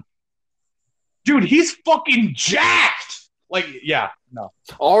 Yeah, him. Dude, he's fucking jacked. Like, yeah, no.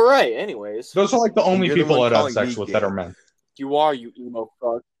 All right. Anyways, those are like the only people I'd have sex with that are men. You are, you emo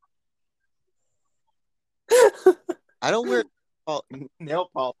fuck. I don't wear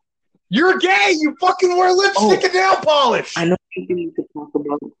nail polish. You're gay. You fucking wear lipstick and nail polish. I know something you could talk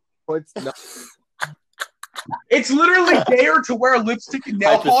about. What's not? It's literally gayer to wear lipstick and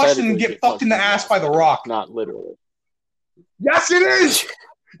nail polish and get fucked in the ass by The Rock. Not literally. Yes, it is.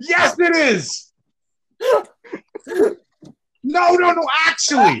 Yes, it is. No.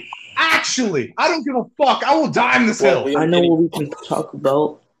 Actually, I don't give a fuck. I will die in this hill. I know what we can talk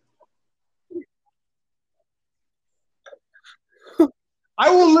about. I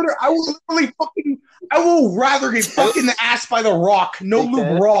will rather get fucked in the ass by The Rock, no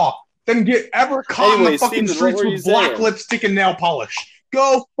lube raw, than get ever caught in the fucking streets with black lipstick and nail polish.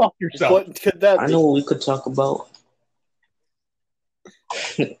 Go fuck yourself. What could that be? I know what we could talk about.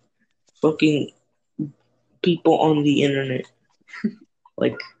 Fucking people on the internet.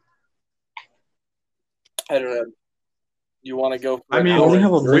 Like, I don't know. You want to go? I mean, we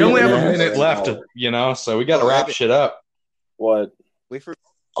only have a minute left, so we got to wrap shit up. What?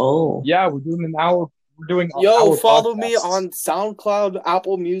 Oh. Yeah, we're doing an hour We're doing Yo, our follow me podcasts. on SoundCloud,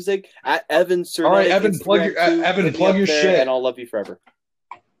 Apple Music at Evan Cernetic. All right, Evan, plug your shit, and I'll love you forever.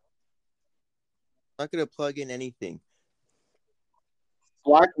 I'm not gonna plug in anything.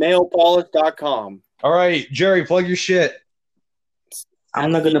 Blacknailpolish.com. All right, Jerry, plug your shit.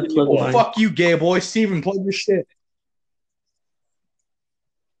 I'm not gonna plug mine. Fuck you, gay boy. Steven, plug your shit.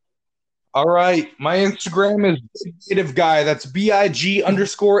 All right, my Instagram is Big Native Guy. That's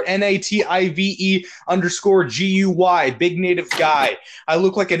BIG_NATIVE_GUY. Big Native Guy. I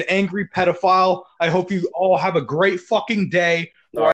look like an angry pedophile. I hope you all have a great fucking day.